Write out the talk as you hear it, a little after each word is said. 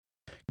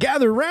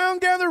Gather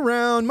round, gather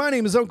round. My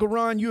name is Uncle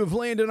Ron. You have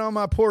landed on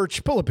my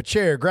porch. Pull up a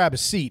chair, grab a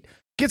seat,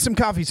 get some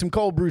coffee, some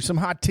cold brew, some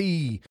hot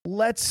tea.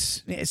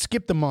 Let's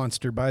skip the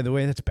monster, by the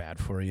way. That's bad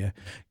for you.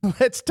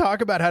 Let's talk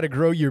about how to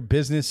grow your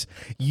business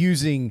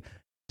using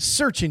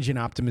search engine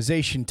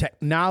optimization,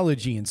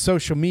 technology, and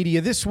social media.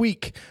 This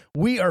week,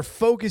 we are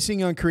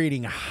focusing on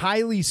creating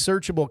highly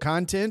searchable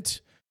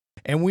content,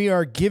 and we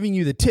are giving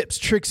you the tips,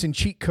 tricks, and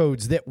cheat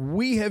codes that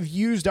we have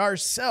used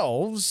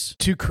ourselves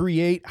to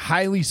create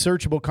highly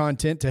searchable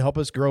content to help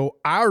us grow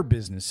our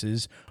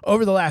businesses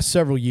over the last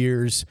several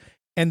years.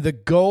 And the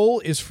goal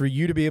is for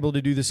you to be able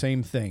to do the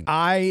same thing.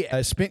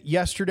 I spent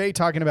yesterday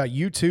talking about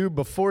YouTube.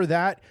 Before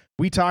that,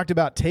 we talked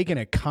about taking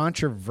a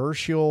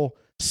controversial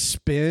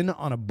spin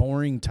on a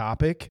boring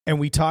topic. And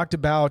we talked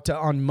about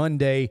on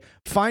Monday,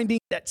 finding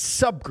that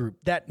subgroup,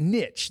 that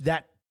niche,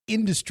 that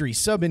industry,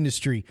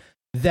 sub-industry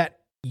that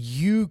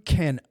you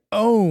can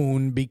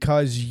own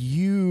because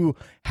you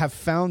have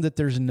found that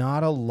there's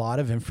not a lot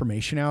of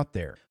information out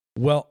there.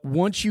 Well,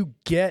 once you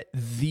get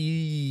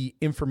the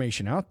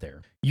information out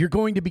there, you're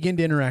going to begin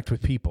to interact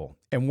with people.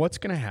 And what's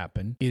going to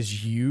happen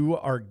is you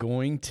are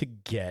going to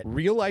get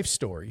real life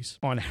stories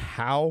on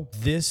how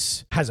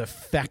this has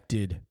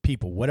affected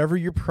people. Whatever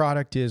your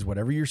product is,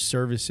 whatever your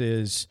service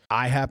is.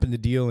 I happen to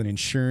deal in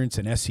insurance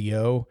and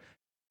SEO,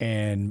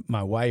 and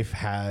my wife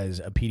has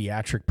a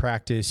pediatric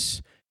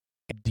practice.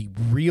 The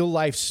real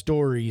life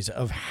stories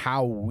of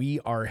how we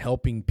are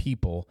helping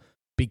people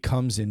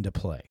becomes into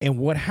play. And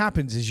what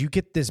happens is you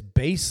get this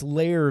base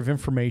layer of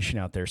information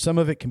out there. Some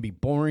of it can be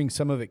boring.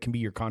 Some of it can be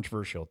your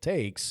controversial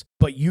takes,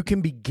 but you can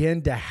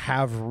begin to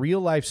have real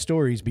life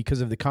stories because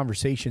of the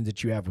conversations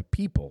that you have with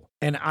people.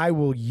 And I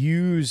will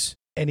use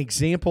an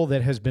example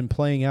that has been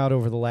playing out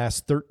over the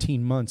last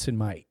 13 months in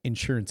my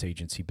insurance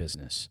agency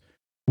business.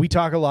 We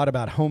talk a lot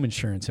about home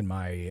insurance in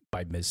my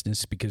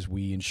business because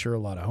we insure a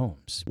lot of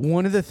homes.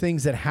 One of the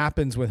things that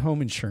happens with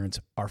home insurance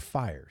are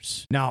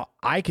fires. Now,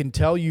 I can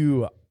tell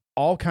you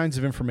all kinds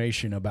of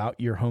information about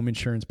your home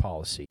insurance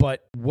policy,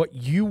 but what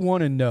you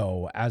want to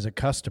know as a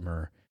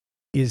customer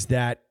is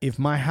that if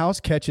my house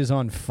catches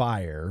on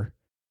fire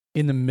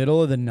in the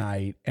middle of the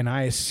night and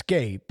I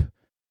escape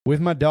with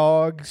my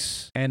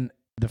dogs and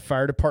the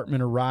fire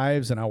department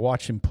arrives and I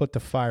watch them put the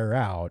fire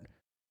out,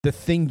 the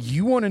thing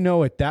you want to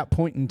know at that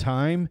point in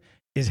time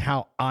is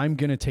how I'm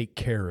going to take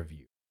care of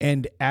you.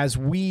 And as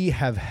we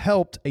have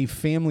helped a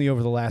family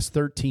over the last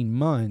 13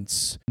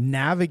 months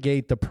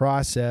navigate the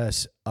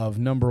process of,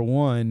 number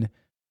one,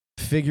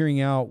 figuring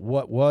out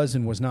what was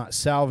and was not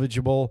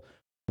salvageable,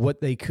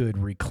 what they could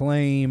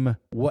reclaim,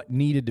 what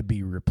needed to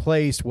be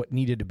replaced, what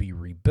needed to be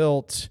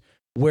rebuilt,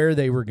 where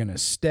they were going to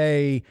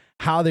stay,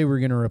 how they were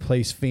going to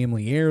replace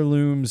family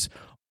heirlooms,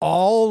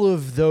 all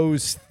of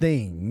those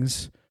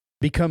things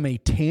become a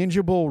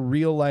tangible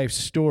real life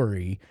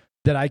story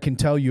that I can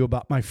tell you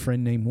about my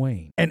friend named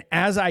Wayne. And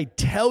as I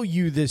tell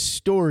you this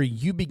story,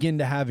 you begin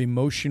to have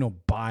emotional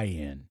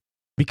buy-in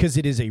because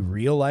it is a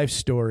real life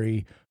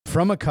story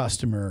from a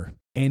customer,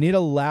 and it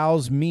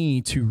allows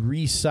me to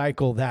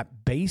recycle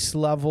that base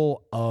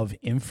level of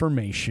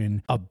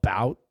information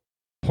about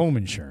home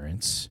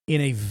insurance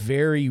in a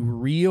very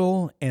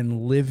real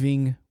and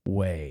living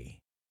way.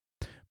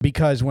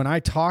 Because when I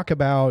talk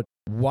about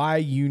why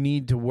you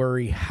need to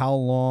worry how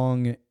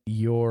long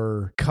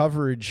your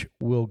coverage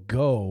will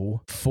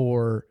go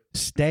for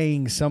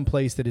staying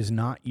someplace that is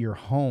not your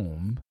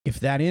home, if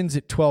that ends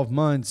at 12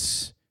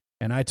 months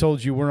and I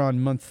told you we're on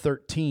month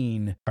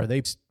 13, are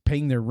they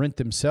paying their rent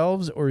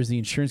themselves or is the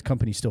insurance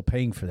company still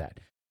paying for that?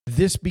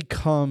 This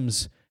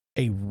becomes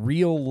a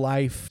real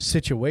life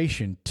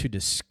situation to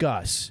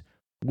discuss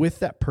with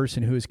that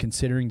person who is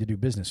considering to do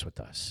business with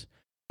us.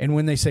 And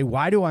when they say,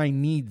 why do I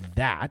need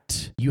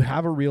that? You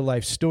have a real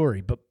life story.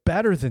 But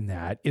better than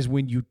that is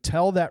when you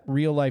tell that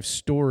real life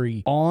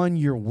story on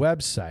your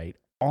website,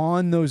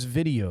 on those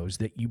videos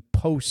that you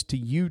post to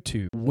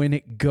YouTube, when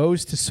it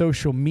goes to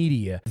social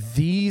media,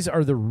 these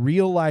are the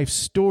real life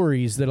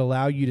stories that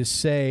allow you to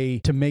say,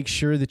 to make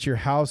sure that your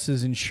house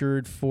is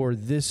insured for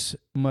this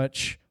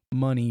much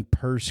money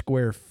per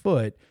square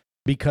foot.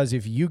 Because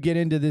if you get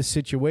into this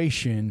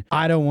situation,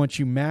 I don't want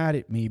you mad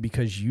at me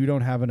because you don't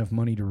have enough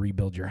money to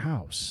rebuild your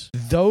house.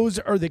 Those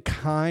are the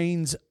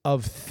kinds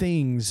of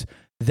things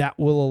that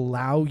will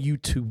allow you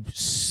to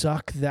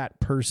suck that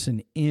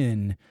person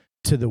in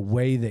to the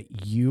way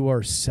that you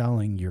are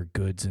selling your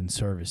goods and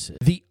services.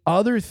 The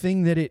other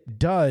thing that it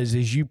does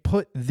is you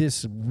put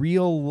this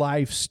real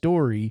life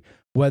story,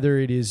 whether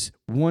it is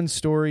one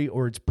story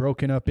or it's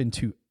broken up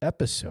into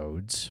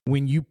episodes,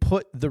 when you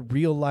put the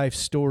real life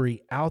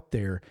story out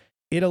there,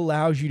 it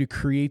allows you to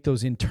create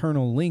those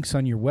internal links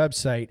on your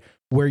website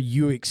where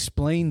you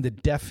explain the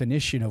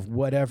definition of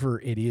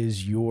whatever it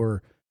is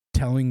you're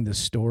telling the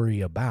story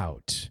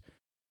about.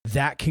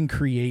 That can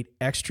create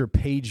extra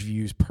page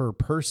views per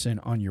person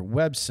on your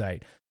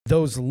website.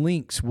 Those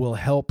links will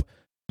help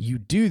you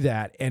do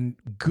that, and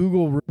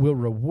Google will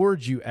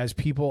reward you as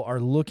people are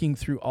looking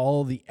through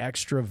all the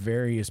extra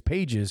various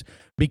pages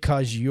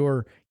because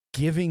you're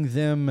giving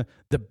them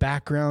the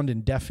background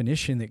and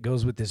definition that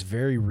goes with this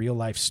very real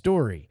life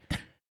story.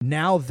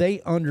 Now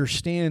they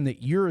understand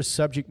that you're a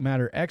subject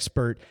matter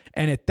expert.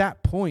 And at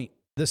that point,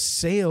 the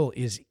sale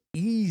is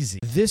easy.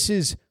 This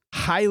is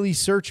highly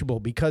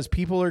searchable because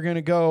people are going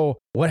to go,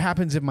 what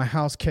happens if my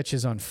house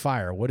catches on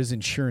fire? What does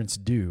insurance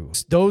do?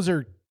 Those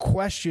are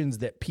questions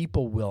that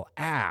people will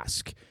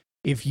ask.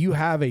 If you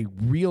have a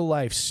real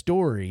life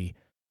story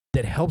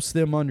that helps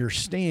them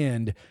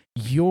understand,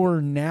 you're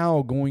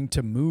now going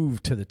to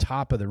move to the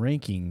top of the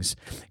rankings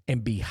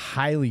and be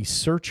highly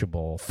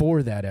searchable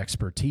for that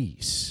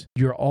expertise.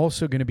 You're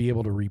also going to be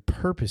able to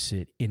repurpose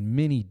it in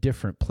many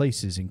different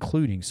places,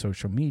 including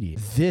social media.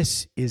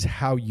 This is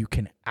how you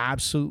can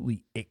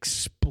absolutely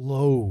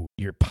explode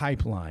your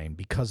pipeline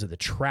because of the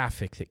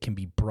traffic that can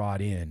be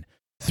brought in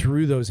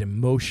through those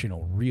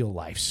emotional real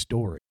life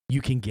stories.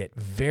 You can get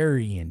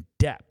very in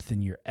depth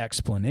in your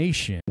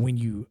explanation when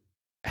you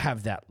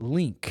have that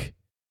link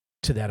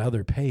to that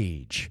other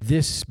page.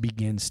 This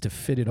begins to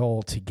fit it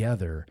all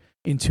together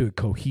into a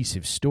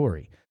cohesive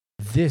story.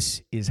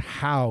 This is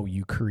how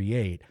you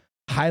create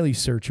highly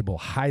searchable,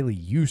 highly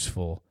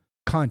useful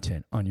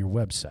content on your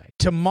website.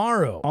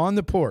 Tomorrow on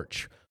the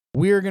porch,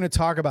 we are going to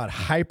talk about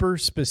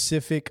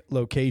hyper-specific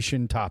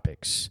location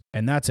topics.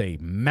 And that's a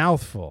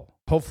mouthful.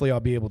 Hopefully I'll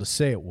be able to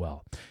say it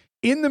well.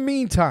 In the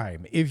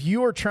meantime, if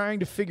you are trying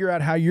to figure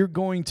out how you're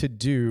going to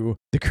do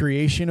the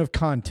creation of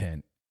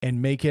content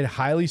and make it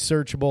highly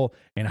searchable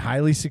and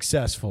highly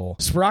successful,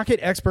 Sprocket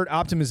Expert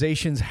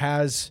Optimizations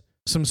has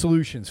some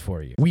solutions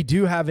for you. We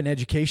do have an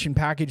education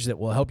package that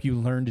will help you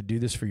learn to do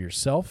this for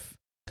yourself.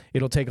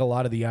 It'll take a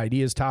lot of the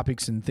ideas,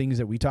 topics, and things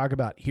that we talk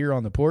about here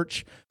on the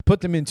porch,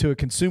 put them into a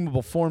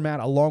consumable format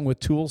along with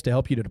tools to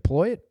help you to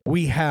deploy it.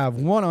 We have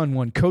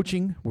one-on-one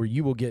coaching where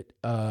you will get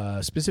a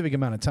specific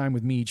amount of time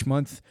with me each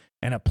month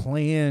and a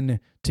plan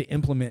to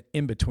implement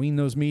in between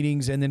those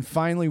meetings. And then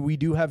finally, we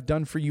do have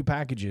done-for-you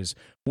packages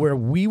where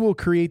we will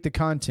create the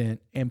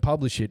content and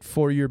publish it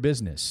for your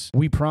business.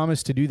 We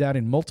promise to do that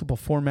in multiple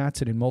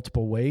formats and in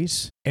multiple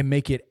ways and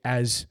make it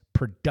as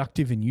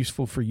productive and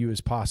useful for you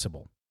as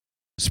possible.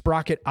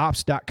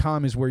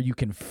 SprocketOps.com is where you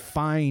can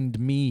find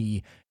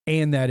me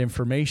and that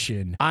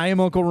information. I am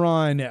Uncle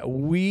Ron.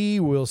 We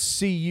will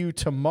see you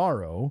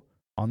tomorrow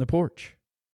on the porch.